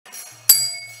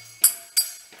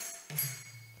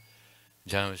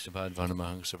Jamishtabad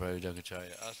Vanamahang Saprayu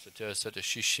Jagacharya Asatya Sata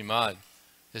Shishimad.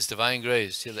 His Divine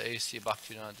Grace, Srila A.C.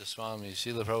 Bhaktivedanta Swami,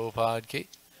 Srila Prabhupada Ki,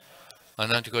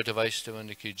 Anantakota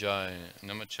Vaishnavanda Ki Jai,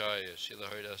 Namacharya, Srila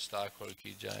Haridas Thakur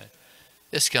Ki Jai,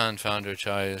 ISKCON Founder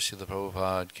Acharya, Srila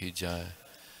Prabhupada Ki Jai,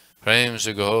 Prem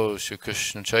Sago, Sri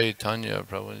Krishna Chaitanya,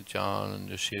 Prabhu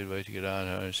Nityananda, Sri Advaita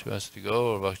Gadadhar, Srivastava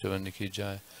Gaur, Bhaktivinoda Ki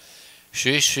Jai,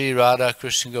 Shri Shri Radha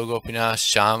Krishna Gopinath,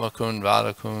 Shamakun,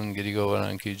 Radhakun, Giri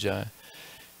Govardhan Ki Jai,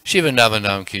 Shiva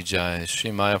Navandam Ki Jai, Sri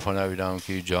Maya Purnavidam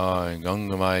Ki Jai,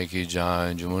 Ganga Maya Ki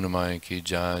Jai, Jamuna Maya Ki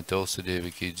Jai, Tulsa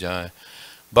Devi Ki Jai,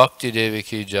 Bhakti Devi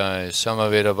Ki Jai,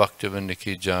 Samaveda Bhaktivinoda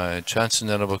Ki Jai,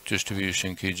 Transcendental Book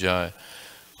Distribution Ki Jai,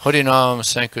 Harinam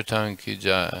Sankirtan Ki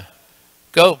Jai,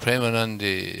 Go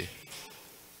Premanandi.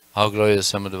 How glorious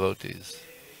some devotees.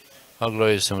 How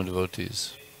glorious some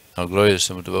devotees. How glorious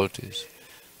some devotees.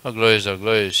 How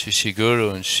glorious, Shri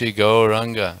Guru and Shri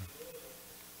Gauranga.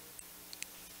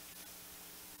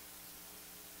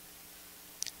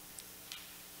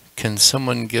 Can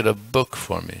someone get a book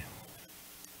for me?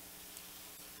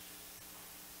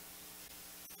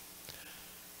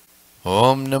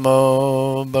 Om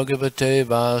Namo Bhagavate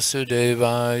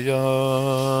Vasudevaya.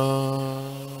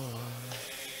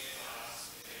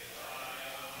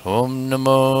 Om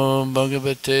Namo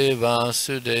Bhagavate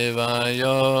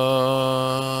Vasudevaya.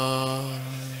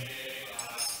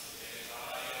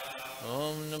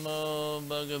 Om Namo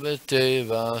Bhagavate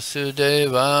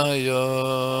Vasudevaya.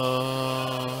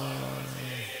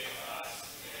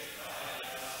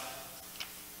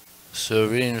 So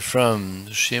reading from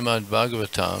Srimad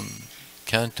Bhagavatam,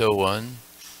 Canto 1,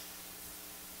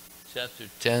 Chapter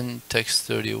 10, Text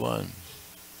 31.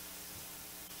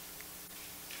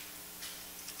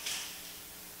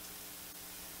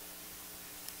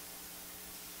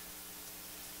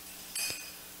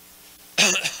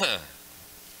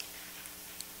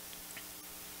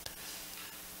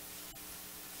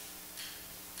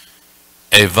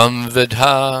 Evam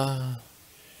vidha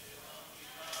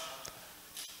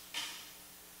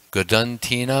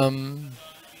Gadantinam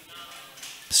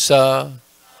Sa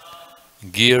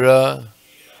Gira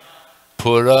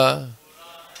Pura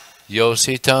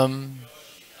Yositam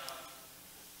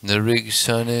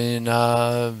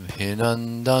Niriksanena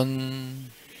Bhinandan.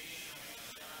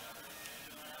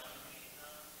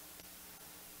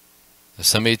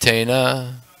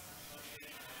 Samitena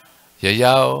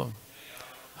Yayao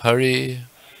Hari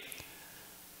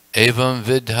Evam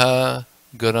Vidha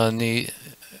Garani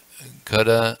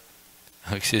Gada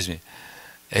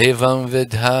Evam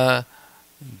Vidha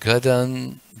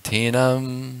Gadantinam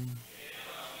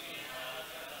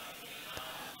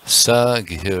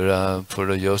Sagira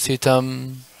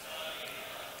Purayositam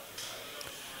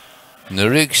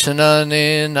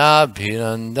Nirikshanani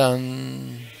Nabhirandan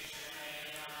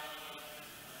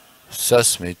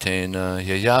Sasmitena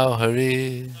Yayao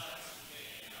Hari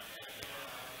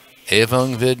Evam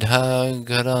Vidha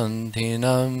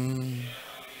Garantinam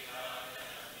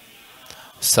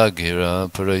Sagira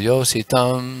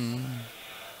Purayositam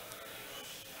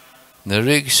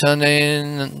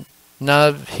Nirikshanen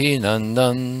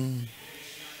Nabhinandan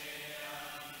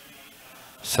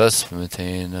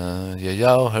Sasmitena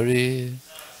Yayao Hari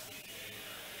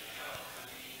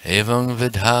Evam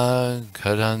Vidha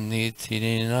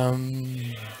Garanitinam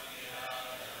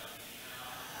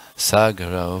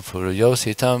Sagira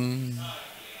Purayositam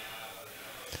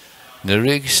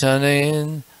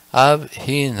Nirikshanen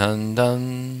Abhinandan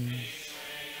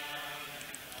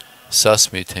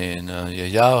Sasmitena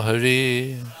Yayao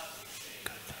Hari.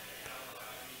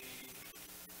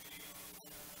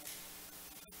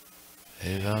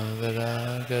 Evam Vidha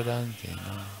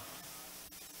Garantinam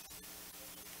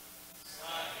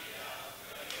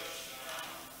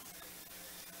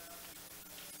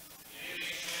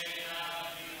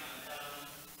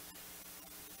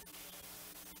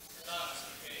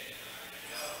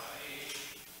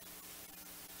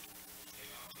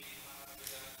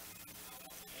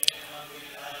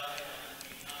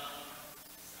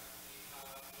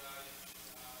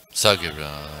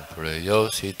Sagira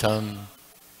Purayositam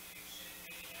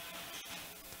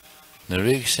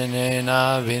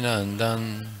Nirikshanena Vinandan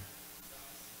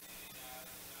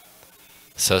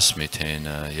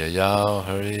Sasmitena Yayao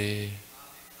Hari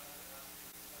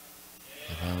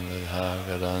Evam Vidha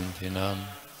Garantinam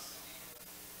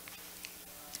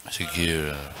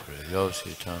Sagira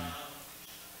Purayositam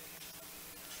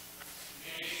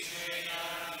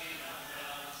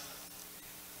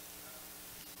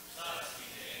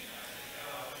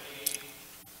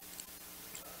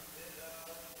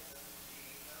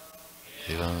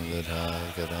Evam Vidha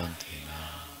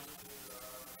Garantinam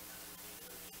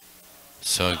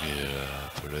Sagira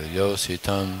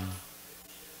Purayositam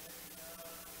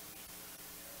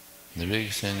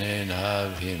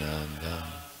Niriksanena Vinandam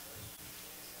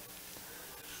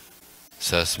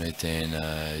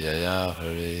Sasmitena Yaya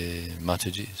Hari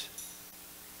Matajis.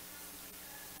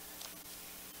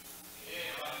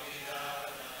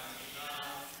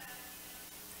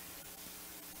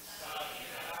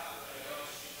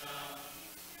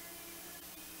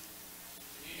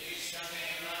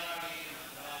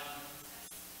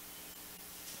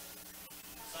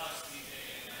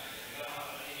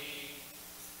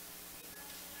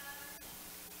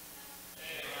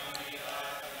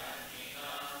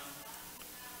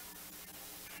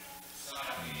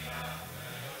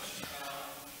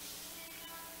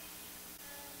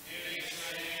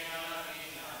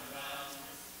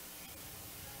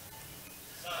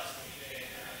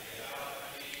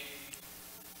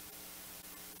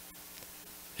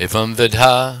 Evam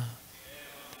vidha,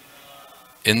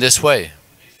 in this way,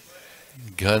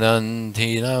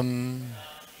 Ganantinam,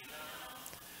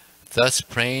 thus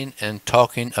praying and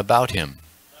talking about him.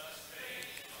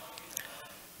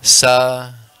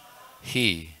 Sa,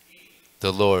 he,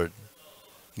 the Lord,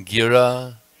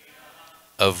 Gira,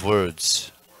 of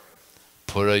words,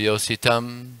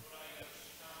 Purayositam,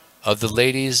 of the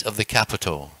ladies of the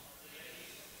capital,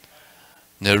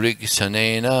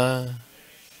 Nariksanena,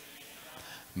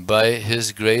 by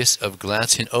his grace of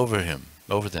glancing over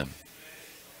them.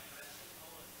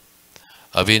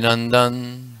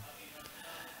 Abhinandan,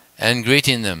 and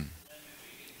greeting them.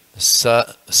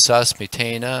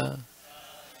 Sasmitena,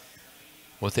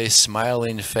 with a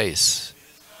smiling face.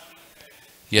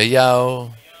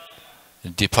 Yayao,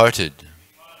 departed.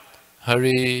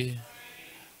 Hari,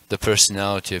 the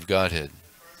personality of Godhead.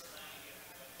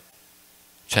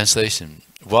 Translation.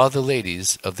 While the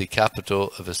ladies of the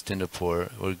capital of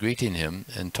Hastinapur were greeting him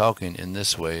and talking in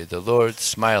this way, the Lord,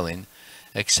 smiling,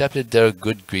 accepted their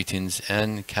good greetings,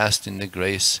 and casting the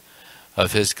grace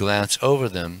of his glance over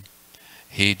them,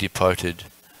 he departed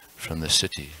from the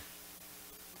city.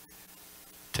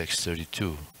 Text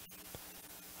 32.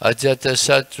 Ajata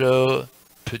satro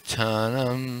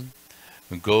putanam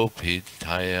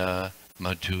gopitaya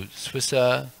madhu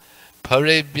swisa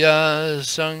parebhya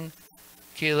sang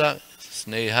kila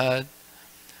snehad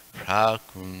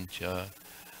prakuncha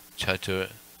chatur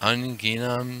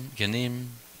anginam ganim.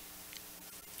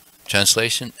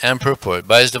 Translation and purport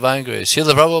by His Divine Grace,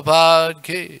 Srila Prabhupada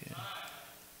ki.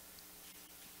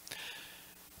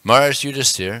 Maharaj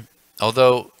Yudhisthira,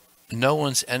 although no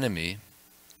one's enemy,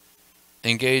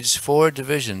 engaged 4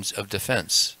 divisions of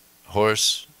defense,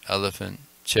 horse, elephant,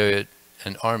 chariot,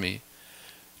 and army,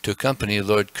 to accompany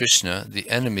Lord Krishna, the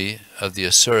enemy of the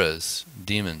asuras,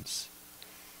 demons.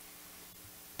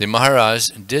 The Maharaj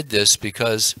did this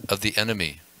because of the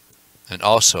enemy, and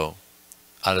also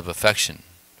out of affection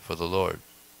for the Lord.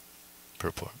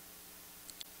 Purport.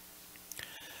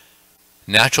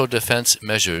 Natural defense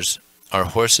measures are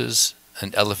horses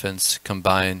and elephants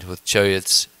combined with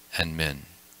chariots and men.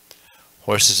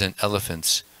 Horses and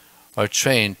elephants are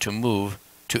trained to move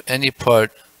to any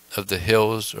part of the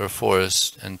hills or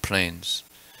forests and plains.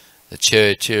 The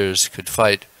charioteers could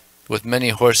fight with many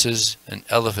horses and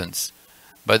elephants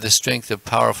by the strength of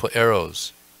powerful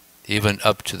arrows, even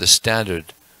up to the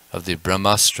standard of the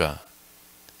Brahmastra,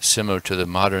 similar to the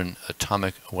modern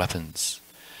atomic weapons.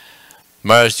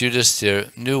 Maharaj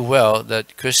Yudhisthira knew well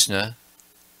that Krishna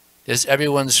is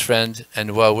everyone's friend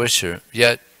and well-wisher,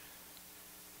 yet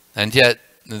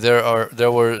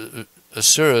there were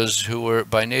asuras who were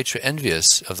by nature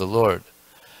envious of the Lord.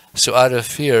 So out of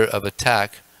fear of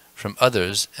attack from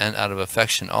others and out of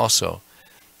affection also,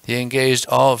 he engaged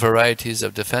all varieties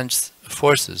of defense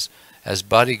forces as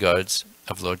bodyguards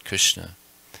of Lord Krishna.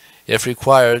 If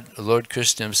required, Lord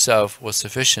Krishna himself was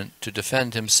sufficient to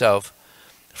defend himself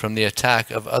from the attack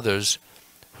of others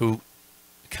who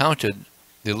counted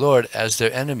the Lord as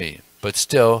their enemy, but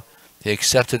still he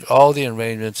accepted all the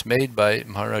arrangements made by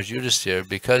Maharaj Yudhisthira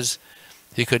because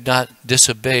he could not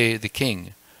disobey the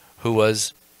king, who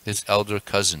was his elder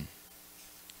cousin.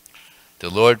 The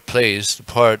Lord plays the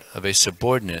part of a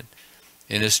subordinate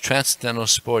in his transcendental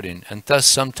sporting, and thus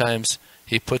sometimes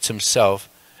he puts himself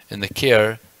in the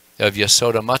care of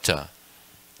Yasodamata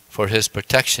for his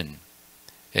protection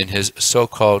in his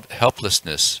so-called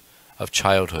helplessness of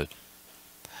childhood.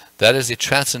 That is the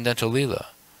transcendental Leela,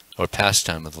 or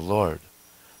pastime of the Lord.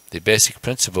 The basic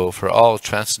principle for all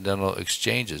transcendental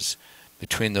exchanges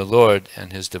between the Lord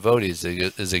and his devotees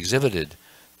is exhibited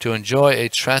to enjoy a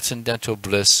transcendental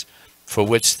bliss for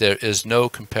which there is no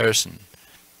comparison,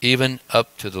 even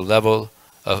up to the level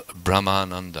of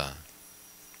Brahmananda.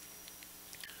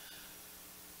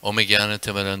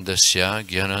 Omigyanatamarandasya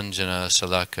Gyananjana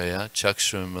Salakaya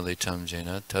Chakshrum Militam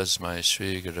Jena Tasmai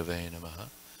Sri Gurave Namaha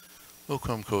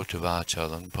Ukram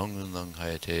Kotavachalang Pungunlang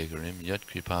Hayate Gurim Yat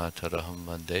Kripa Taraham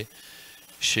Vande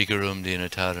Shigurum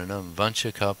Dinataranam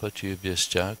Vanchakapa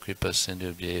Tubhyascha Kripa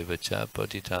Sindhubhyevacha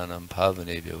Patitanam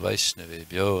Pavanebhyo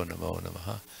Vaishnavebhyo Namo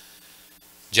Namaha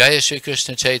Jaya Shri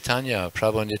Krishna Chaitanya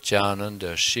Prabhu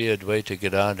Nityananda Shri Advaita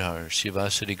Gadadhar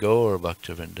Shivasari Gaur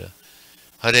Bhaktivinoda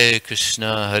Hare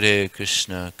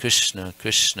Krishna, Krishna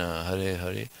Krishna, Hare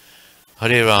Hare,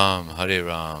 Hare Ram,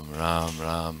 Ram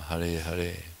Ram, Hare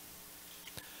Hare.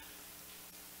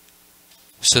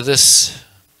 So this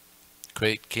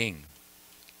great king,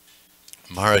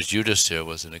 Maharaj Yudhisthira,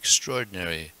 was an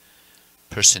extraordinary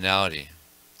personality.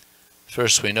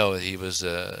 First, we know he was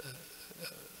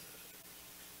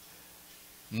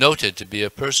noted to be a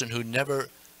person who never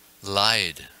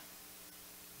lied,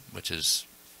 which is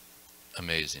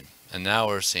amazing. And now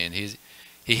we're seeing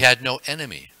he had no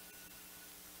enemy.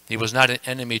 He was not an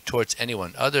enemy towards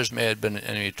anyone. Others may have been an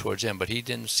enemy towards him, but he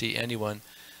didn't see anyone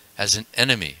as an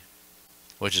enemy,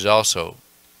 which is also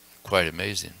quite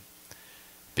amazing.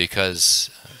 Because,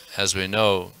 as we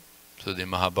know through the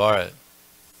Mahabharata,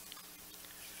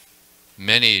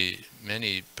 many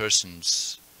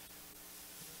persons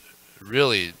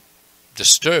really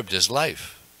disturbed his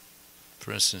life.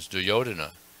 For instance,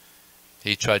 Duryodhana,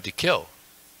 he tried to kill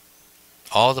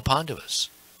all the Pandavas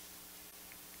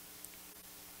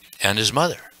and his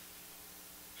mother,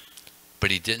 but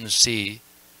he didn't see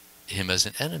him as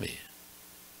an enemy.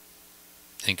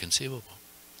 Inconceivable.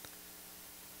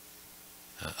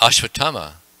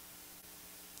 Ashwatthama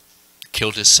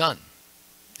killed his son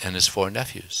and his 4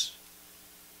 nephews.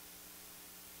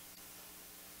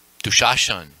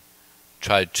 Dushashan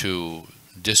tried to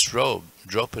disrobe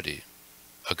Draupadi,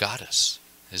 a goddess,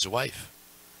 his wife.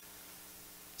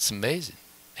 It's amazing.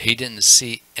 He didn't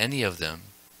see any of them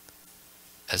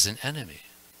as an enemy.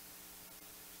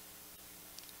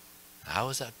 How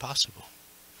is that possible?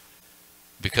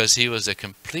 Because he was a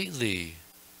completely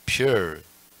pure,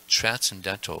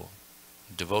 transcendental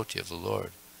devotee of the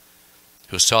Lord,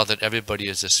 who saw that everybody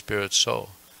is a spirit soul.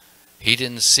 He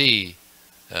didn't see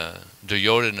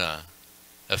Duryodhana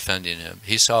offending him.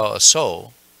 He saw a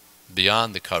soul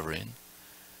beyond the covering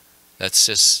that's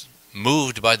just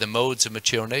moved by the modes of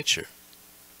material nature.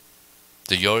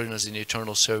 Duryodhana is an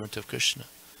eternal servant of Krishna.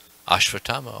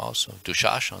 Ashwatthama also,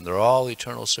 Dushashan, they're all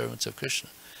eternal servants of Krishna.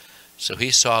 So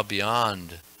he saw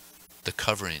beyond the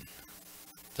covering,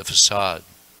 the facade,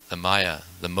 the maya,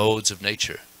 the modes of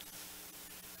nature.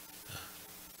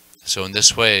 So in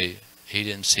this way, he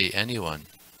didn't see anyone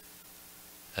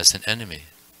as an enemy,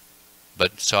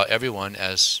 but saw everyone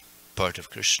as part of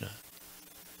Krishna.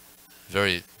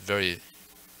 Very, very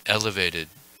elevated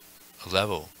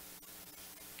level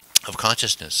of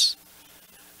consciousness.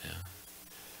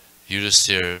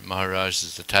 Yudhisthira Maharaj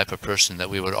is the type of person that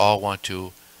we would all want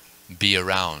to be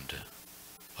around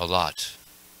a lot,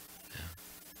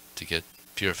 to get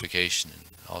purification and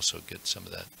also get some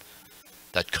of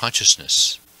that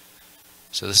consciousness.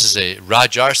 So this is a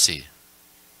Rajarsi,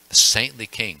 a saintly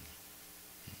king.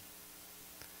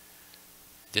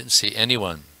 Didn't see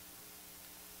anyone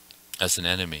as an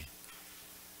enemy.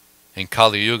 In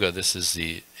Kali Yuga, this is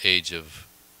the age of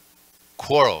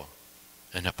quarrel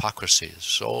and hypocrisy.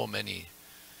 So many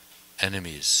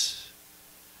enemies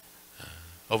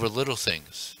over little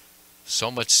things. So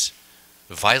much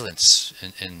violence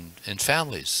in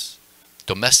families.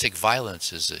 Domestic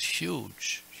violence is a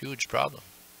huge, huge problem.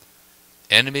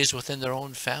 Enemies within their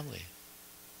own family.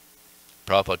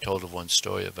 Prabhupada told of one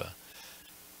story of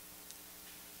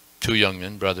 2 young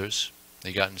men, brothers.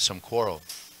 They got in some quarrel.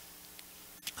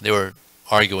 They were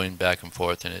arguing back and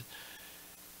forth, and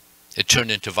it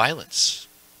turned into violence.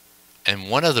 And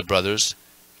one of the brothers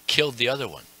killed the other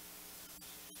one.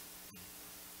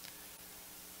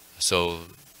 So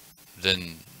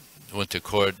then went to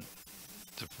court.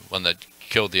 The one that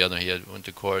killed the other, went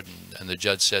to court, and the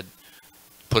judge said,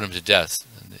 put him to death.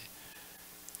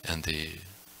 And the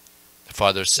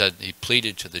father said, he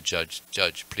pleaded to the judge,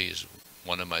 "Judge, please,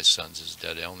 one of my sons is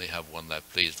dead. I only have one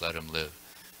left. Please let him live."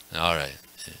 All right.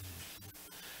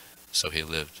 So he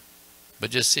lived.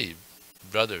 But just see,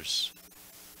 brothers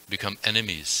become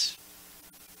enemies.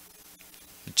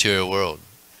 Material world.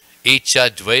 Icha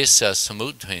dvesa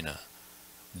samudhena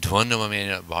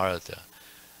dvanamamena bharata.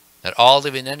 That all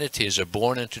living entities are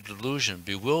born into delusion,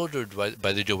 bewildered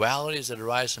by the dualities that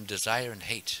arise from desire and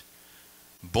hate.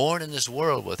 Born in this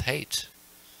world with hate.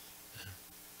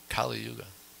 Kali Yuga.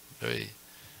 Very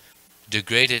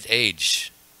degraded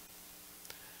age.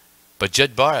 But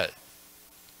Jad Bharat,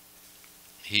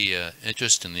 he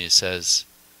interestingly says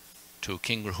to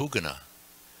King Rahugana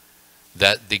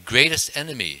that the greatest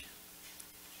enemy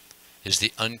is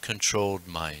the uncontrolled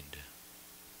mind,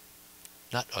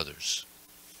 not others.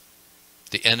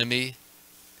 The enemy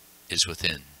is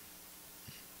within.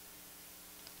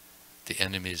 The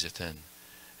enemy is within.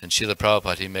 And Srila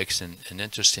Prabhupada, he makes an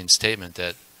interesting statement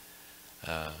that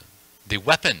the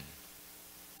weapon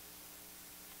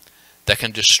that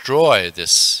can destroy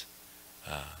this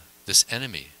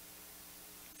enemy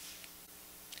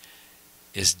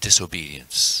is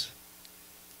disobedience.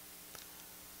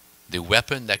 The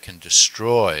weapon that can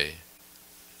destroy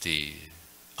the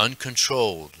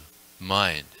uncontrolled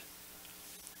mind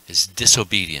is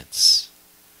disobedience.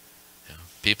 You know,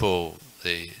 people,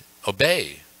 they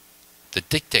obey the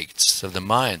dictates of the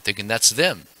mind, thinking that's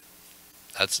them.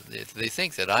 They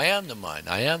think that I am the mind,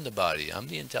 I am the body, I'm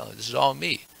the intelligence, this is all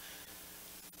me.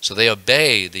 So they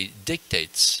obey the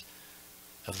dictates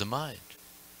of the mind.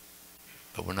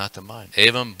 But we're not the mind.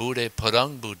 Evam bude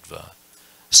parang budva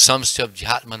samstyab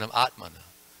jhatmanam atmana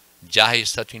jahi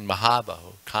satin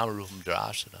mahabaho kamarupam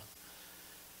drasana.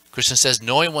 Krishna says,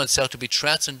 knowing oneself to be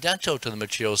transcendental to the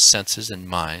material senses and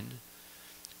mind,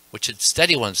 which should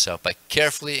steady oneself by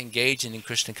carefully engaging in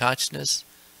Krishna consciousness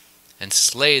and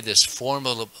slay this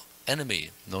formidable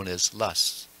enemy known as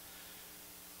lust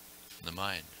in the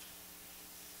mind.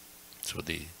 So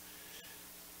the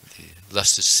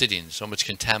lust is sitting, so much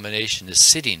contamination is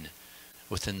sitting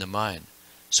within the mind.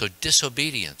 So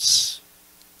disobedience,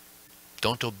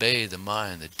 don't obey the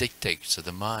mind, the dictates of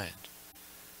the mind.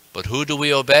 But who do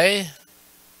we obey?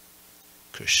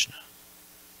 Krishna.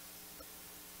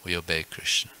 We obey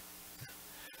Krishna.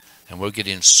 And we're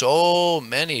getting so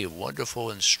many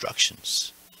wonderful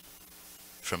instructions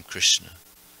from Krishna.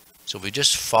 So if we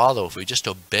just follow, if we just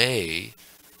obey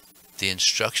the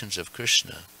instructions of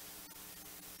Krishna,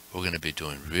 we're going to be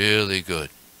doing really good.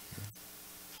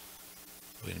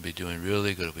 We're going to be doing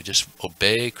really good if we just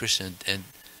obey Krishna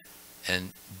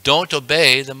and don't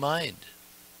obey the mind.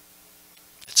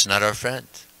 It's not our friend.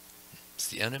 It's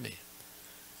the enemy.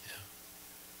 Yeah.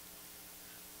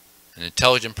 An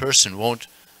intelligent person won't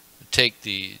take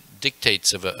the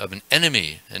dictates of an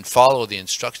enemy and follow the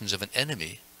instructions of an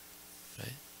enemy.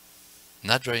 Right?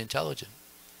 Not very intelligent.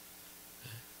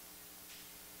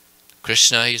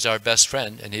 Krishna, he's our best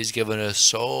friend, and he's given us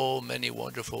so many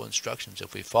wonderful instructions.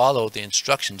 If we follow the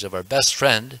instructions of our best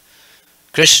friend,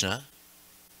 Krishna,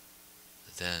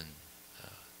 then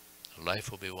life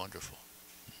will be wonderful.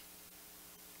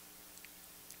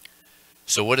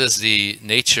 So what is the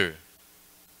nature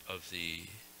of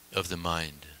the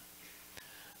mind?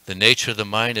 The nature of the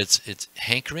mind, it's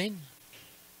hankering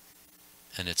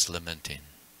and it's lamenting.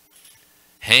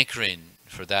 Hankering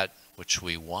for that which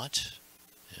we want,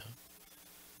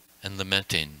 and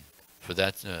lamenting for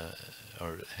that,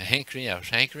 or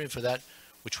hankering for that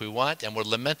which we want, and we're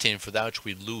lamenting for that which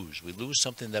we lose. We lose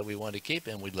something that we want to keep,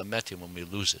 and we lament it when we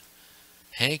lose it.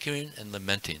 Hankering and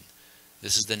lamenting.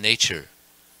 This is the nature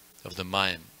of the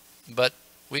mind. But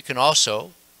we can also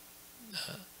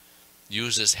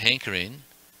use this hankering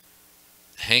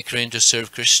to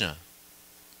serve Krishna.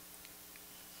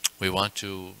 We want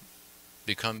to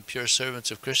become pure servants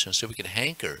of Krishna, so we can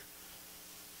hanker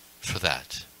for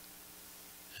that.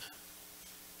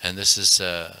 And this is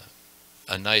a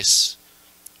nice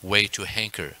way to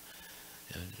hanker.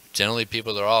 Generally,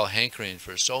 people are all hankering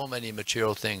for so many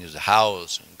material things: a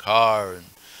house and car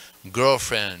and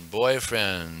girlfriend,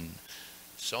 boyfriend.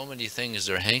 So many things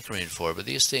they're hankering for. But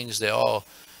these things, they all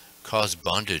cause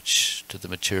bondage to the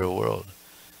material world.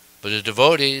 But the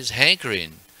devotee is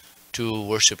hankering to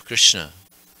worship Krishna,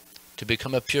 to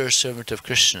become a pure servant of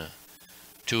Krishna,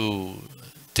 to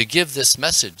give this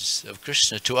message of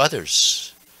Krishna to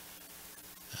others.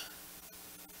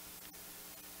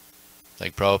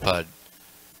 Like Prabhupada,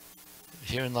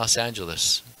 here in Los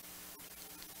Angeles,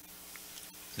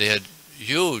 they had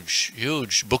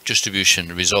huge book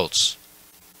distribution results.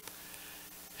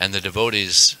 And the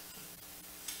devotees,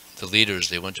 the leaders,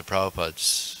 they went to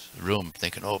Prabhupada's room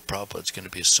thinking, oh, Prabhupada's going to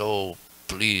be so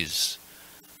pleased.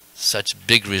 Such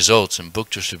big results in book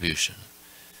distribution.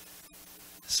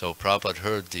 So Prabhupada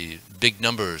heard the big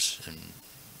numbers, and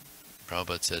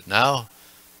Prabhupada said, now,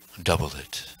 double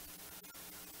it.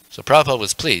 So Prabhupada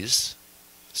was pleased.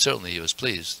 Certainly he was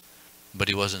pleased, but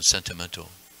he wasn't sentimental.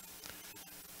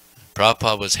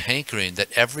 Prabhupada was hankering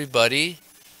that everybody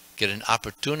get an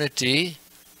opportunity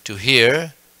to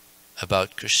hear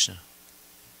about Krishna.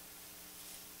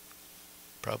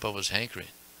 Prabhupada was hankering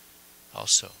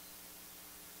also.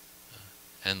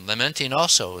 And lamenting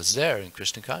also is there in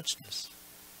Krishna consciousness.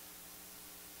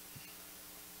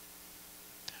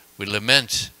 We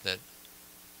lament that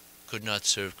could not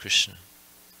serve Krishna.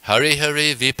 Hari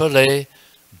Hari Vipale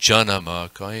Janama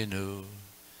Kainu.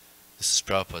 This is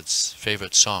Prabhupada's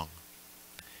favorite song.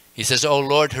 He says, "O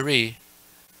Lord Hari,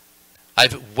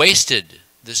 I've wasted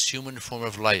this human form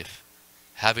of life,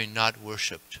 having not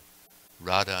worshipped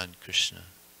Radha and Krishna.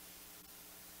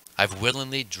 I've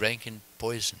willingly drank in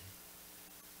poison."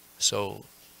 So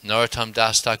Narottam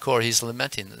Das Thakur, he's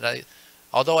lamenting that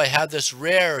although I have this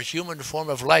rare human form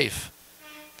of life,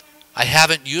 I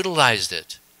haven't utilized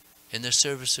it in the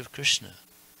service of Krishna.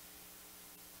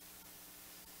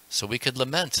 So we could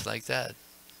lament like that.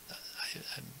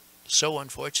 I'm so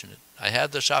unfortunate. I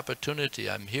have this opportunity.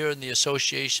 I'm here in the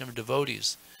association of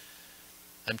devotees.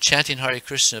 I'm chanting Hare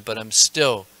Krishna, but I'm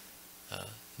still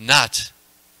not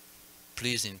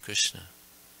pleasing Krishna.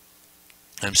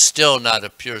 I'm still not a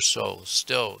pure soul.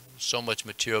 Still so much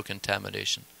material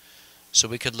contamination. So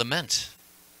we could lament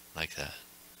like that.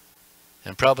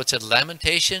 And Prabhupada said,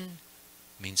 lamentation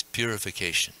means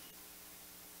purification.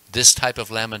 This type of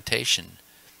lamentation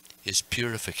is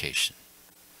purification.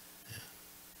 Yeah.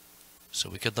 So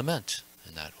we could lament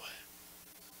in that way.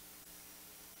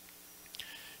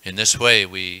 In this way,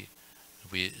 we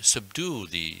subdue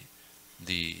the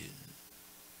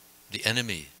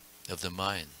enemy of the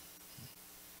mind.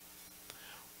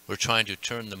 We're trying to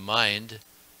turn the mind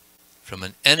from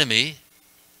an enemy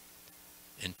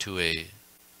into a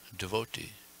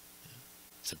devotee.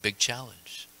 It's a big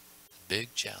challenge.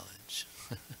 Big challenge.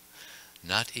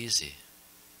 Not easy.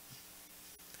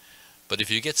 But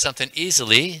if you get something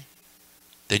easily,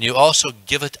 then you also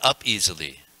give it up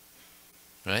easily.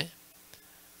 Right?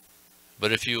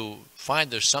 But if you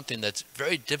find there's something that's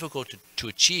very difficult to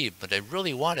achieve, but I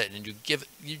really want it, and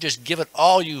you just give it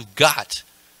all you've got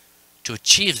to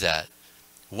achieve that,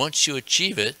 once you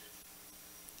achieve it,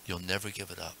 you'll never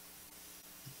give it up.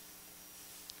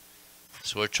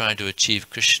 So we're trying to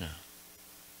achieve Krishna.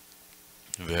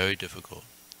 Very difficult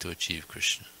to achieve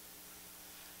Krishna.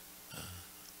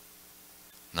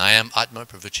 Nayam Atma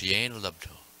Pravachayena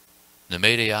Labdho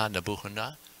Namedeya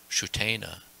Nabuhana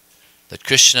Shutena. That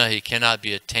Krishna, he cannot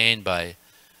be attained by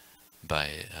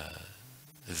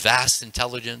vast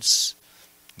intelligence,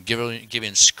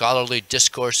 giving scholarly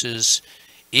discourses,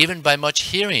 even by much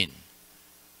hearing.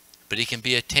 But he can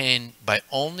be attained by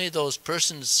only those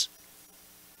persons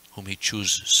whom he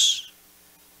chooses.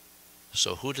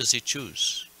 So who does he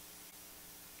choose?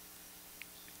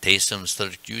 Tesam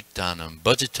Sarkyutanam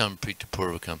Bhajitam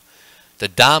Pritapurvakam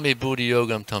Dadami Buddhi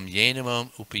Yogam Tam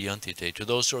Yenamam Upayantite. To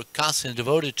those who are constantly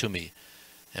devoted to me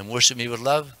and worship me with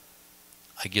love,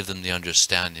 I give them the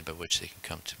understanding by which they can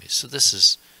come to me. So this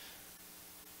is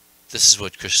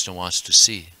what Krishna wants to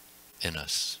see in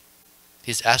us.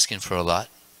 He's asking for a lot.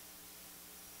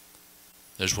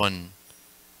 There's one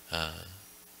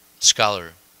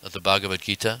scholar of the Bhagavad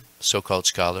Gita, so-called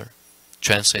scholar,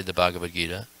 translated the Bhagavad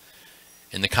Gita.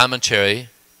 In the commentary,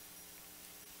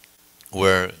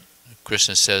 where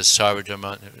Krishna says,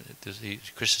 Sarvadharman,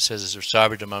 Krishna says,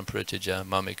 Sarvadharman Parityaja,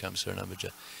 Mamekam Saranamaja.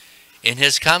 In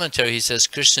his commentary, he says,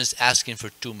 Krishna is asking for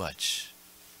too much.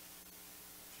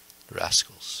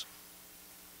 Rascals.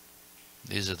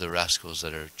 These are the rascals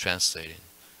that are translating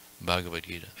Bhagavad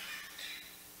Gita.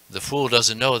 The fool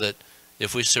doesn't know that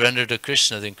if we surrender to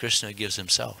Krishna, then Krishna gives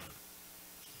himself.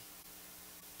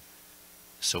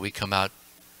 So we come out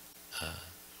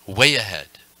way ahead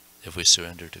if we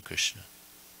surrender to Krishna.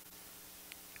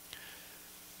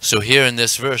 So here in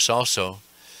this verse also,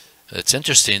 it's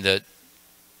interesting that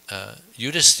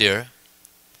Yudhisthira,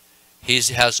 he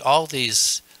has all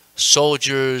these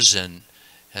soldiers and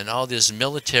all this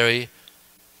military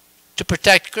to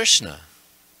protect Krishna.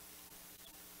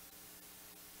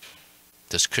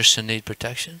 Does Krishna need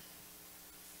protection?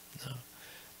 No.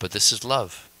 But this is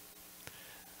love.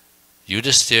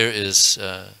 Yudhisthira is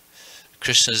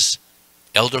Krishna's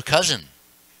elder cousin.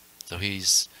 So he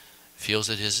feels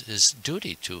it his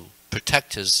duty to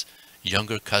protect his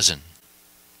younger cousin.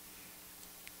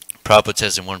 Prabhupada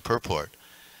says in one purport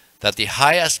that the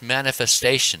highest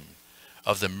manifestation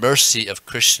of the mercy of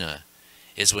Krishna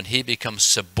is when he becomes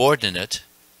subordinate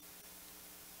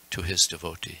to his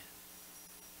devotee.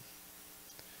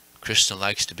 Krishna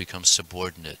likes to become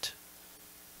subordinate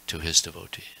to his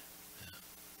devotee. Yeah.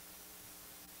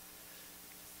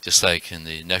 Just like in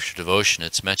the Nectar Devotion,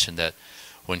 it's mentioned that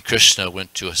when Krishna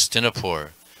went to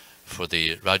Hastinapur for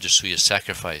the Rajasuya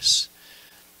sacrifice,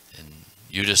 and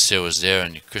Yudhisthira was there,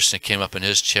 and Krishna came up in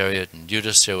his chariot, and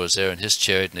Yudhisthira was there in his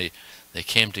chariot, and they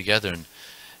came together,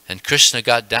 and Krishna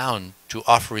got down to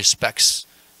offer respects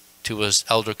to his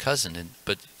elder cousin.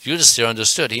 But Yudhisthira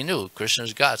understood, he knew Krishna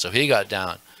is God, so he got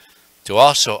down to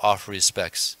also offer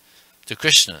respects to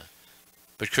Krishna,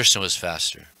 but Krishna was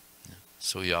faster.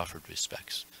 So he offered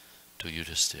respects to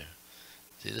Yudhisthira.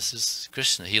 See, this is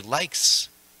Krishna. He likes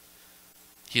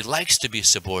to be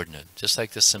subordinate, just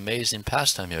like this amazing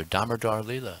pastime here, Damodar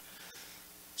Leela.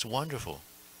 It's wonderful.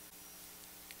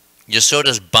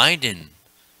 Yasoda's binding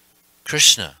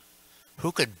Krishna.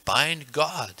 Who could bind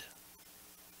God?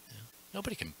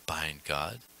 Nobody can bind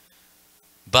God.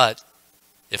 But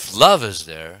if love is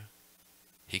there,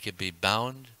 he could be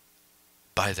bound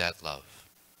by that love.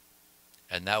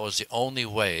 And that was the only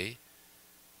way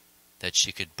that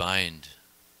she could bind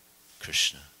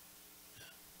Krishna.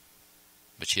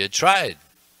 But she had tried.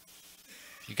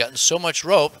 She'd gotten so much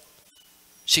rope,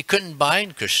 she couldn't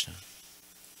bind Krishna.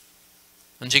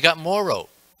 And she got more rope.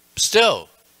 Still,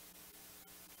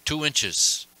 2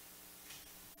 inches,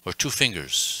 or 2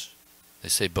 fingers. They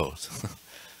say both.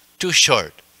 Too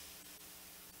short.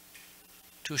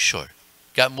 Too short.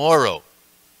 Got more rope.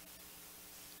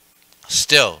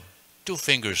 Still, 2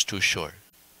 fingers too short.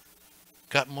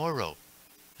 Got more rope.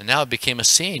 And now it became a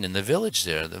scene in the village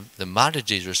there. The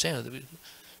Madhajis were saying,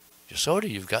 Yasoda,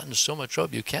 you've gotten so much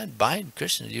rope, you can't bind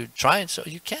Krishna. You're trying so,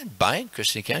 you can't bind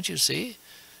Krishna, can't you see?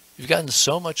 You've gotten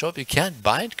so much rope, you can't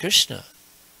bind Krishna.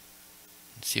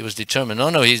 She was determined,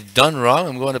 no, he's done wrong,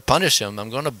 I'm going to punish him, I'm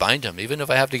going to bind him. Even if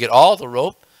I have to get all the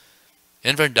rope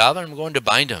in Vrindavan, I'm going to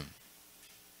bind him.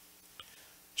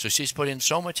 So she's put in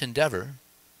so much endeavor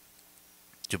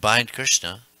to bind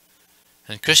Krishna.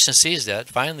 And Krishna sees that.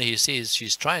 Finally he sees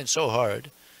she's trying so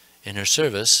hard in her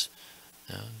service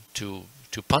to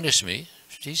punish me.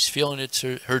 She's feeling it's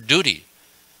her duty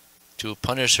to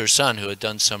punish her son who had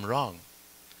done some wrong.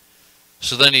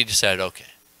 So then he decided,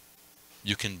 okay,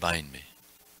 you can bind me.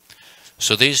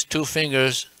 So these 2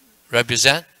 fingers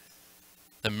represent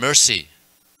the mercy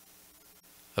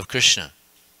of Krishna.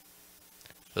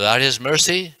 Without his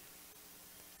mercy,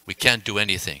 we can't do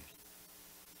anything.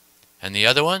 And the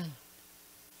other one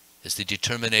is the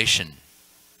determination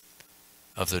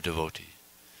of the devotee.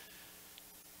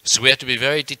 So we have to be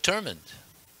very determined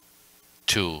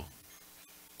to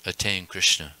attain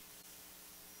Krishna.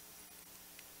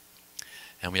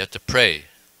 And we have to pray.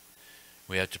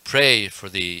 We have to pray for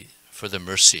the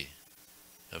mercy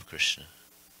of Krishna.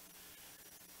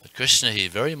 But Krishna, he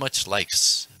very much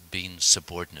likes being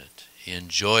subordinate. He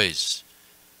enjoys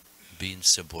being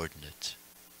subordinate.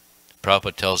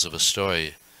 Prabhupada tells of a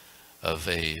story of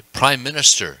a Prime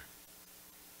Minister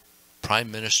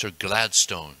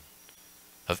Gladstone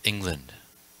of England.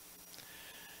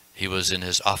 He was in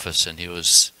his office and he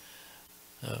was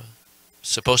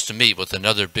supposed to meet with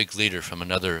another big leader from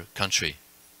another country.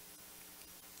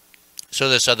 So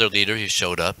this other leader, he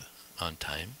showed up on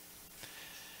time.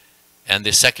 And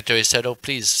the secretary said, oh,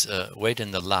 please wait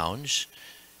in the lounge.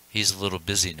 He's a little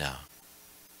busy now.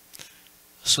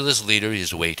 So this leader,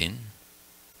 he's waiting.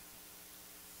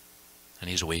 And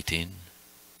he's waiting.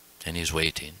 And he's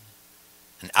waiting.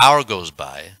 An hour goes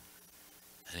by.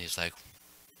 And he's like,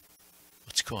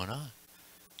 what's going on?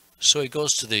 So he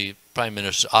goes to the Prime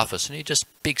Minister's office and he just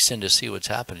peeks in to see what's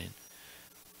happening.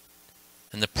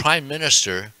 And the Prime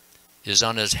Minister is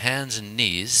on his hands and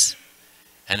knees,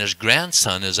 and his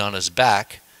grandson is on his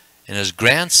back, and his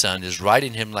grandson is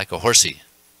riding him like a horsey.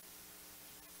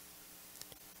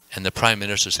 And the Prime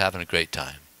Minister's having a great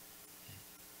time.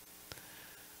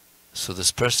 So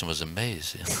this person was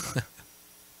amazed.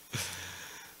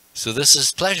 So this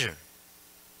is pleasure,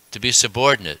 to be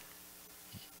subordinate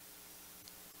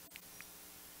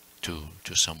to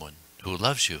someone who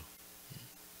loves you.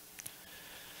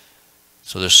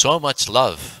 So there's so much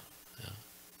love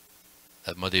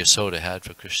that Mother Yasoda had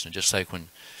for Krishna. Just like when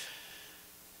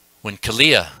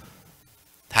Kaliya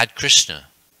had Krishna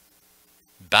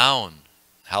bound.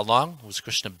 How long was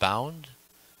Krishna bound?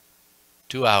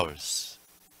 2 hours.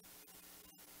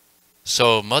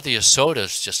 So Mother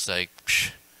Yasoda's just like,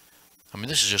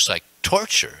 this is just like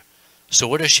torture. So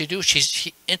what does she do?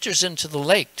 She enters into the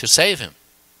lake to save him,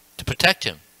 to protect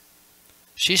him.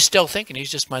 She's still thinking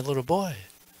he's just my little boy.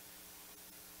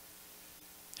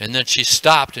 And then she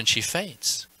stopped and she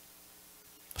faints.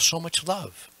 So much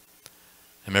love.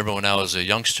 I remember when I was a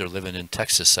youngster living in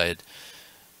Texas, I had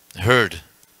heard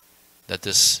that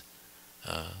this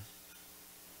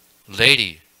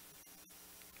lady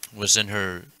was in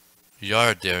her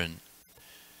yard there and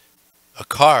a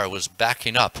car was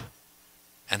backing up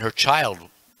and her child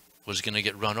was going to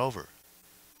get run over.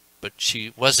 But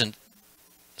she wasn't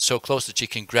so close that she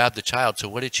can grab the child. So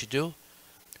what did she do?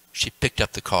 She picked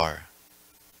up the car.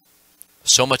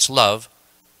 So much love,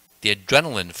 the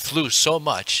adrenaline flew so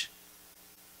much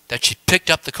that she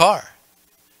picked up the car.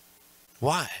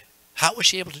 Why? How was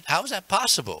she able to, how was that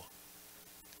possible?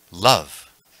 Love.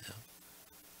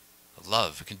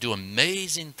 Love. We can do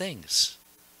amazing things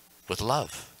with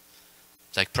love.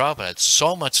 It's like Prabhupada had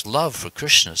so much love for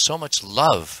Krishna, so much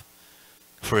love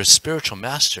for his spiritual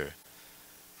master,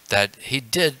 that he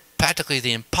did practically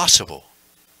the impossible.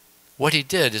 What he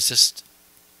did is just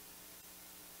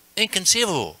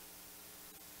inconceivable.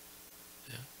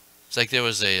 It's like there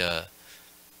was a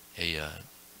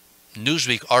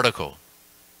Newsweek article.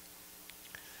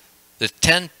 The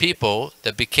 10 people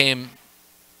that became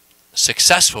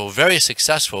successful, very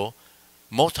successful,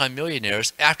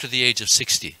 multimillionaires after the age of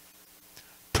 60.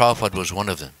 Prabhupada was one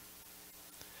of them.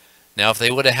 Now, if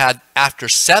they would have had after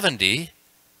 70,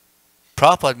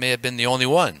 Prabhupada may have been the only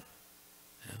one.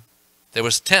 There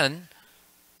was 10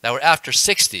 that were after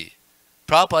 60.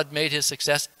 Prabhupada made his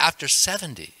success after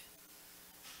 70.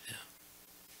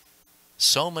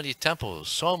 So many temples,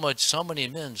 so many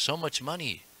men, so much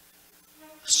money.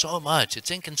 So much. It's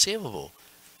inconceivable.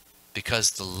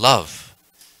 Because the love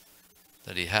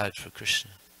that he had for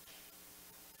Krishna,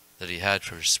 that he had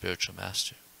for his spiritual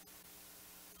master.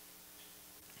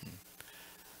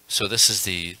 So this is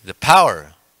the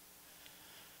power.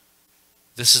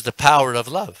 This is the power of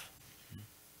love.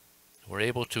 We're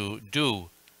able to do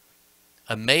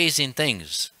amazing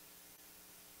things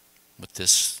with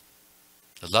this,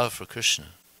 the love for Krishna.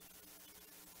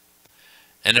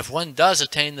 And if one does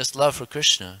attain this love for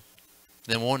Krishna,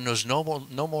 then one is no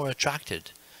more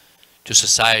attracted to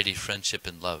society, friendship,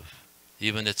 and love.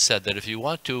 Even it's said that if you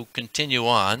want to continue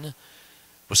on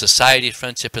with society,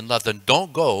 friendship, and love, then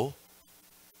don't go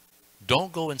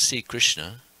and see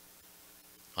Krishna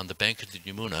on the bank of the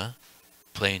Yamuna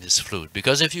playing his flute.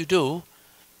 Because if you do,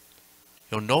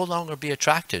 you'll no longer be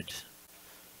attracted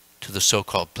to the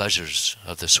so-called pleasures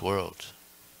of this world.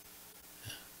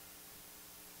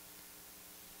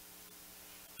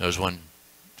 There was one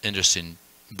interesting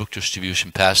book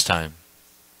distribution pastime.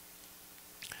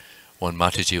 One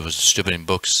Mataji was distributing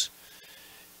books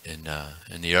in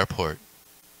the airport,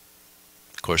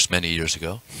 of course, many years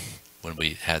ago, when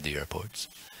we had the airports.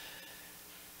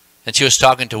 And she was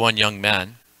talking to one young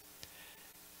man,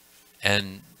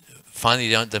 and finally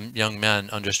the young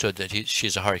man understood that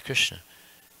she's a Hare Krishna.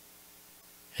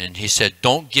 And he said,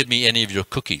 "Don't give me any of your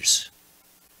cookies."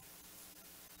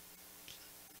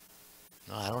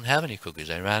 "No, I don't have any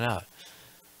cookies. I ran out."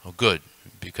 "Oh, good,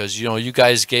 because you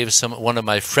guys gave one of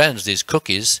my friends these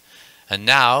cookies, and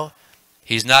now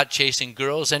he's not chasing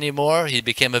girls anymore. He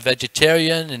became a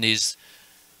vegetarian, and he's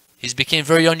became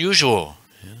very unusual."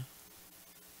 Yeah.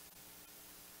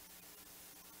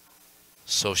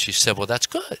 So she said, "Well, that's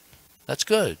good. That's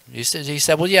good." He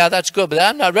said, "Well, yeah, that's good, but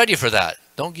I'm not ready for that.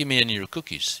 Don't give me any of your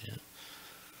cookies." Yeah.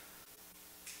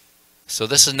 So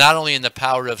this is not only in the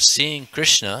power of seeing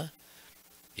Krishna,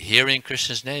 hearing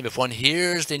Krishna's name. If one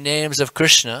hears the names of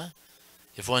Krishna,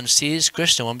 if one sees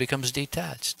Krishna, one becomes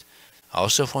detached.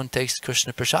 Also, if one takes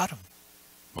Krishna prasadam,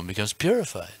 one becomes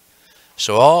purified.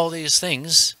 So all these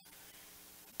things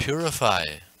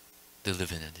purify the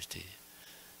living entity.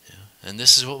 And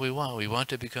this is what we want. We want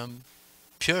to become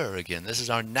pure again. This is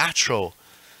our natural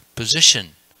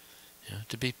position,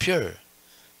 to be pure.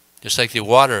 Just like the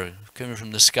water coming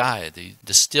from the sky, the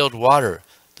distilled water,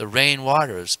 the rain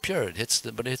water is pure. It hits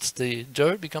the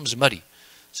dirt, becomes muddy.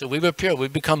 So we were pure. We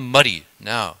become muddy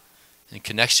now in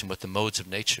connection with the modes of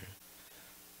nature.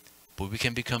 But we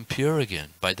can become pure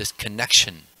again by this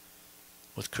connection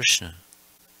with Krishna.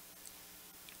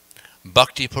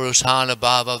 Bhakti Purusana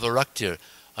Bhava Varaktir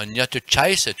Anyata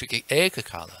Chaisa Tuki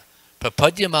Ekakala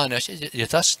Prapadyamana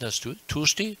Yatasnastu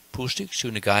Tusti Pusti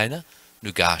Sunagaina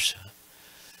Nugasha.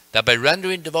 That by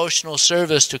rendering devotional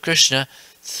service to Krishna,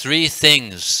 3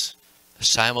 things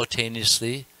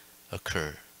simultaneously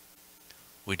occur.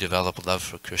 We develop love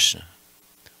for Krishna.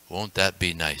 Won't that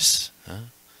be nice? Huh?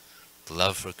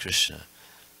 Love for Krishna.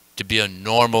 To be a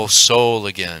normal soul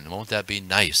again. Won't that be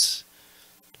nice?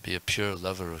 To be a pure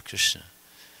lover of Krishna.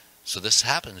 So this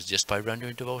happens just by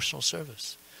rendering devotional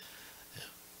service.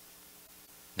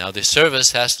 Now the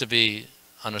service has to be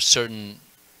on a certain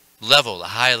level, a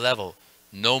high level.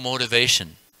 No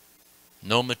motivation.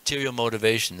 No material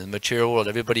motivation. In the material world,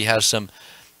 everybody has some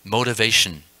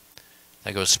motivation.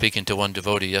 Like I was speaking to one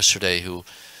devotee yesterday who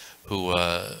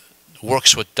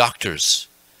works with doctors.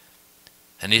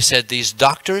 And he said, these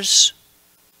doctors,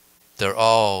 they're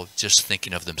all just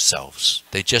thinking of themselves.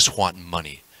 They just want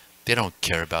money. They don't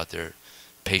care about their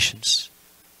patients.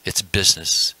 It's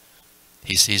business.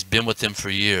 He's been with them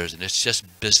for years, and it's just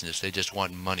business. They just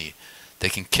want money. They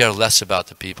can care less about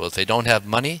the people. If they don't have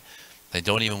money, they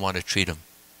don't even want to treat them.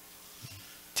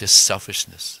 Just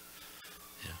selfishness.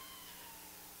 Yeah.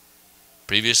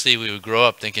 Previously, we would grow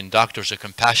up thinking doctors are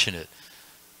compassionate.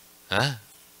 Huh?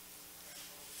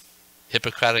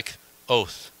 Hippocratic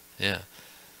oath. Yeah.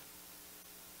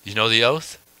 You know the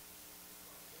oath?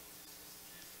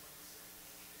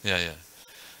 Yeah, yeah.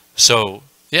 So,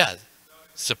 yeah,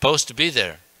 supposed to be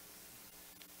there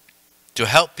to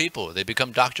help people. They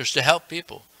become doctors to help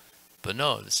people. But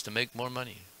no, it's to make more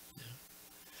money. Yeah.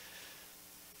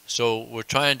 So we're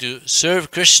trying to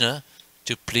serve Krishna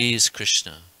to please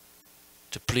Krishna,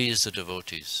 to please the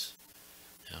devotees.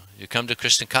 You come to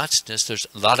Krishna consciousness, there's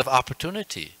a lot of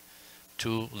opportunity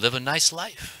to live a nice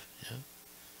life. Yeah.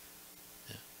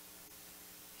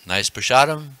 Nice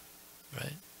prasadam,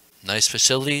 right? Nice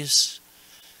facilities.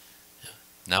 Yeah.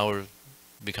 Now we're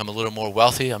become a little more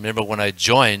wealthy. I remember when I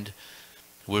joined,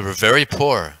 we were very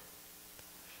poor.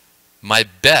 My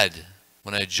bed,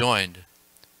 when I joined,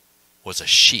 was a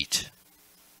sheet.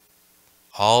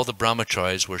 All the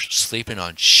brahmacharis were sleeping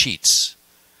on sheets.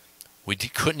 We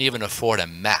couldn't even afford a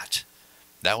mat.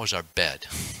 That was our bed.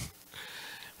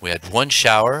 We had one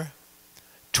shower,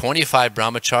 25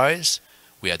 brahmacharis.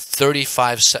 We had 30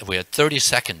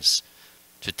 seconds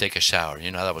to take a shower.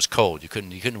 You know, that was cold. You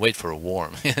couldn't wait for a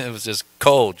warm. It was just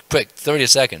cold, quick, 30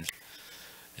 seconds.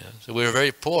 Yeah, so we were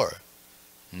very poor.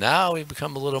 Now we've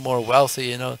become a little more wealthy,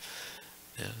 you know.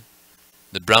 Yeah.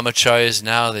 The brahmacharis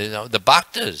now, the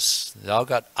bhaktas, they all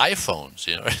got iPhones,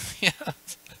 you know.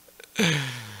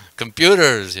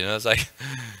 Computers, you know, it's like,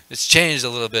 it's changed a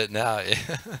little bit now.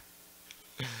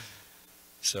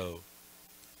 So,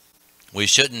 we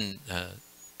shouldn't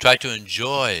try to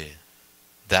enjoy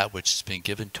that which has been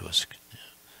given to us.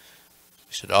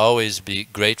 We should always be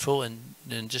grateful and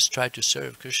just try to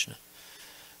serve Krishna.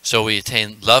 So we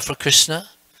attain love for Krishna,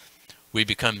 we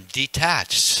become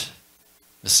detached.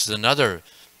 This is another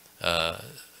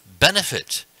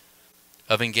benefit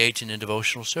of engaging in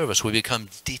devotional service. We become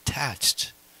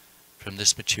detached from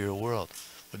this material world.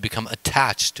 We become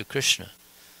attached to Krishna.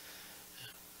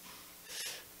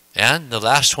 And the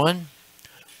last one,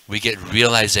 we get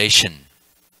realization.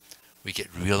 We get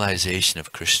realization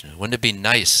of Krishna. Wouldn't it be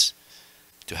nice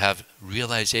to have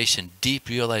realization, deep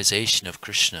realization of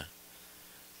Krishna?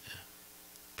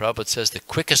 Prabhupada says the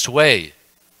quickest way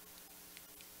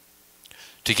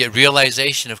to get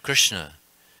realization of Krishna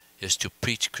is to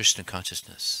preach Krishna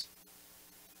consciousness.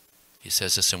 He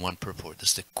says this in one purport. This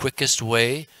is the quickest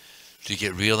way to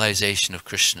get realization of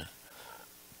Krishna.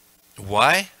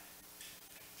 Why?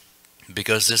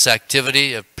 Because this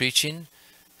activity of preaching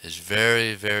is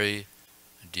very, very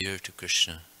dear to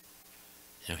Krishna.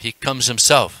 You know, he comes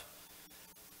himself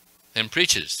and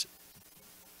preaches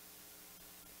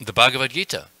the Bhagavad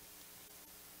Gita.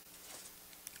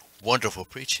 Wonderful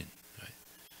preaching. Right?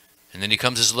 And then he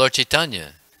comes as Lord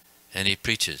Chaitanya and he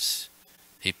preaches.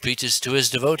 He preaches to his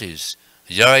devotees.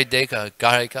 Yare deka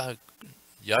garika,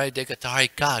 yare deka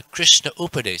tarika, Krishna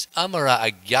upades, amara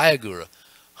agyayagura,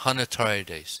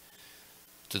 hanatarides.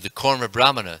 To the Korma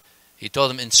Brahmana, he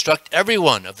told them, instruct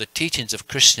everyone of the teachings of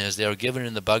Krishna as they are given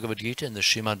in the Bhagavad Gita and the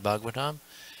Srimad Bhagavatam.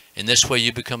 In this way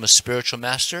you become a spiritual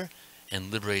master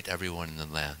and liberate everyone in the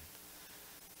land.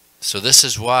 So this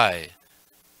is why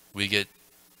we get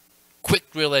quick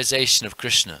realization of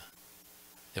Krishna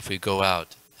if we go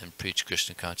out and preach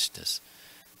Krishna consciousness,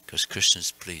 because Krishna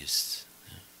is pleased.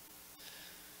 Yeah.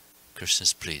 Krishna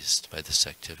is pleased by this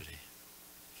activity.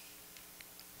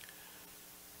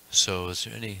 So is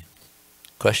there any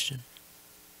question,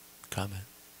 comment?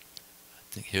 I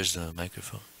think here's the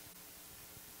microphone.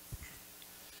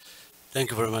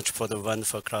 Thank you very much for the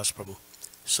wonderful class, Prabhu.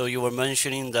 So you were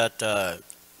mentioning that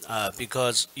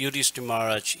because Yudhishthira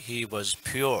Maharaj, he was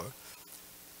pure,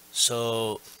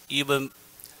 so even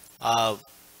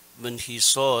when he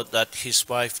saw that his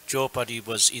wife Draupadi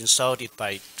was insulted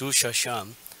by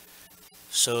Dushashan,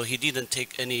 so he didn't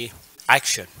take any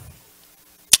action.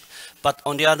 But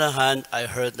on the other hand, I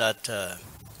heard that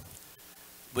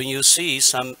when you see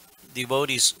some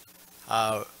devotees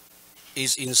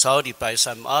is insulted by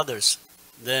some others,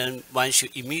 then one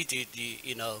should immediately,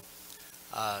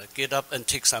 get up and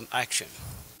take some action.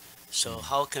 So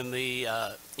how can we,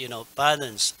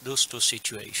 balance those two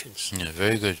situations? Yeah,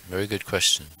 very good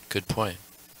question. Good point.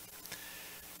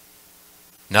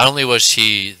 Not only was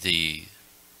she the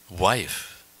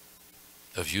wife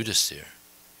of Yudhisthira,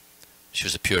 she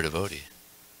was a pure devotee.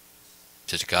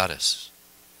 She's a goddess.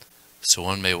 So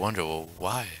one may wonder, well,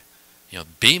 why?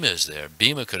 Bhima is there.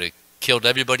 Bhima could have killed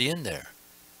everybody in there.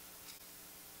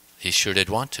 He sure did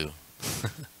want to.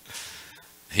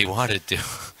 He wanted to.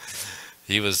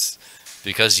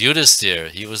 Because Yudhisthira,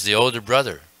 he was the older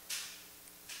brother.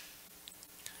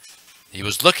 He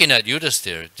was looking at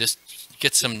Yudhisthira, just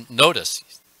get some notice.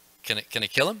 Can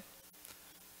it kill him?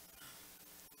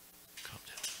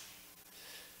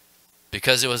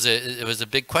 Because it was a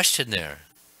big question there.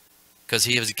 Because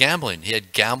he was gambling. He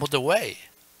had gambled away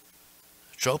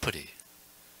Draupadi.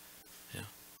 You know,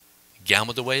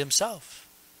 gambled away himself.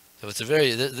 So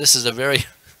this is a very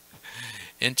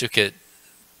intricate,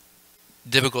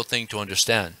 difficult thing to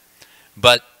understand.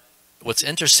 But what's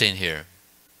interesting here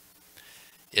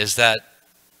is that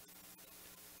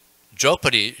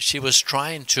Draupadi, she was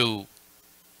trying to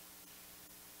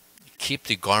keep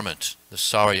the garment, the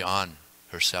sari, on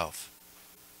herself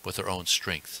with her own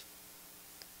strength.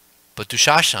 But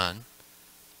Dushashan,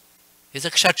 he's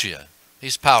a kshatriya.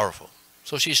 He's powerful.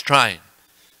 So she's trying.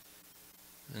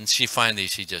 And she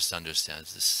just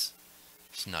understands this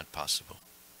is not possible.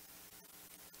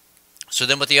 So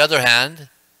then with the other hand,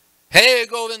 hey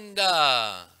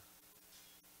Govinda!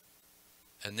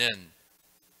 And then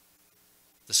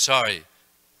the sari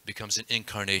becomes an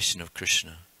incarnation of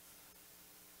Krishna.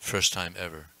 First time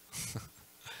ever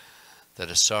that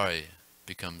a sari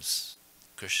becomes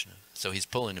Krishna. So he's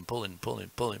pulling and pulling,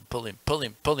 pulling, pulling, pulling,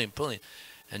 pulling, pulling, pulling.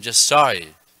 And just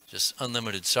sari, just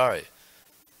unlimited sari.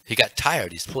 He got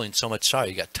tired. He's pulling so much sari,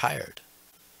 he got tired.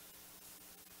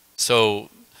 So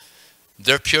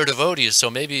they're pure devotees. So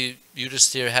maybe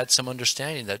Yudhisthira had some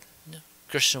understanding that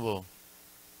Krishna will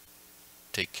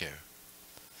take care.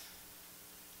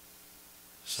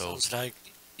 So sounds like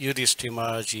Yudhishthira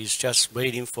Maharaj is just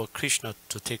waiting for Krishna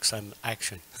to take some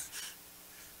action.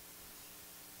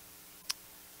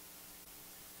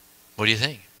 what do you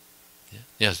think? Yeah.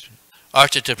 Yes.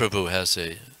 Archita Prabhu has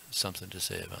something to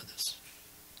say about this.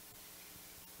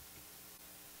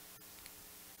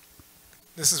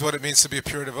 This is what it means to be a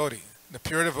pure devotee. The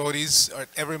pure devotees are at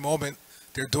every moment,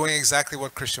 they're doing exactly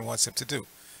what Krishna wants them to do.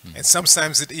 And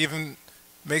sometimes it even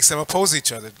makes them oppose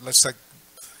each other. Let's like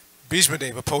Bhishma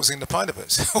Dev opposing the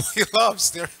Pandavas, who he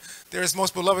loves. They're his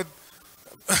most beloved,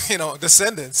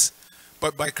 descendants.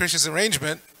 But by Krishna's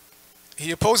arrangement,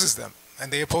 he opposes them,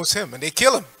 and they oppose him, and they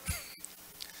kill him.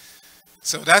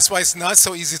 So that's why it's not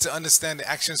so easy to understand the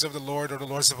actions of the Lord or the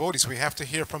Lord's devotees. We have to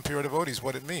hear from pure devotees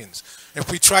what it means.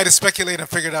 If we try to speculate and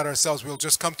figure it out ourselves, we'll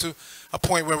just come to a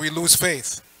point where we lose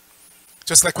faith.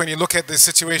 Just like when you look at the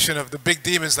situation of the big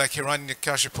demons like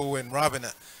Hiranyakashipu and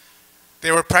Ravana.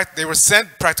 They were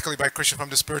sent practically by Krishna from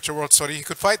the spiritual world so that he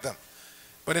could fight them.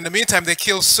 But in the meantime, they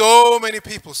killed so many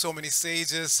people, so many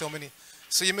sages, so many.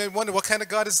 So you may wonder, what kind of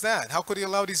God is that? How could he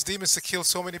allow these demons to kill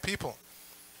so many people?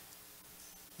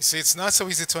 You see, it's not so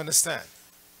easy to understand.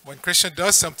 When Krishna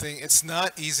does something, it's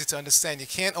not easy to understand. You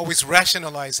can't always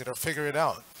rationalize it or figure it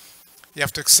out. You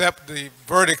have to accept the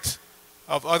verdict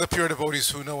of other pure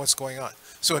devotees who know what's going on.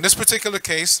 So in this particular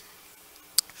case,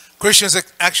 Krishna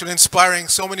is actually inspiring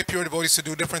so many pure devotees to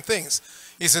do different things.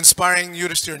 He's inspiring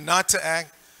Yudhisthira not to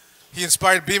act. He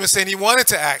inspired Bhima saying he wanted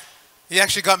to act. He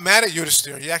actually got mad at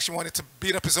Yudhisthira. He actually wanted to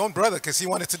beat up his own brother because he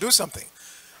wanted to do something.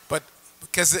 But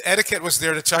because the etiquette was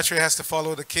there, the Kshatriya has to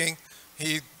follow the king,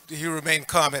 he remained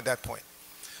calm at that point.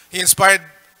 He inspired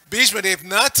Bhishma Dev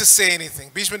not to say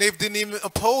anything. Bhishma Dev didn't even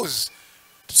oppose.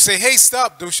 To say, hey,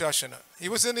 stop, Dushasana. He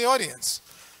was in the audience.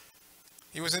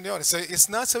 He was in the audience. So it's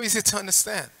not so easy to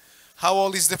understand how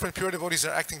all these different pure devotees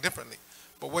are acting differently.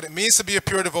 But what it means to be a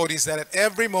pure devotee is that at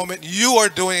every moment you are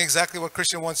doing exactly what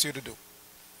Krishna wants you to do.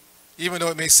 Even though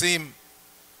it may seem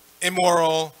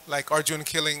immoral, like Arjuna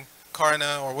killing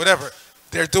Karna or whatever,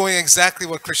 they're doing exactly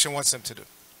what Krishna wants them to do.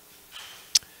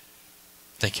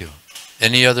 Thank you.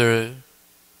 Any other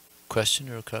question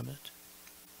or comment?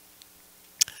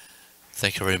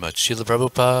 Thank you very much. Srila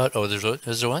Prabhupada. Oh,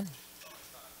 is there one?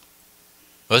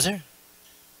 Was there?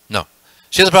 No.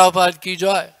 Srila Prabhupada ki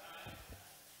jai.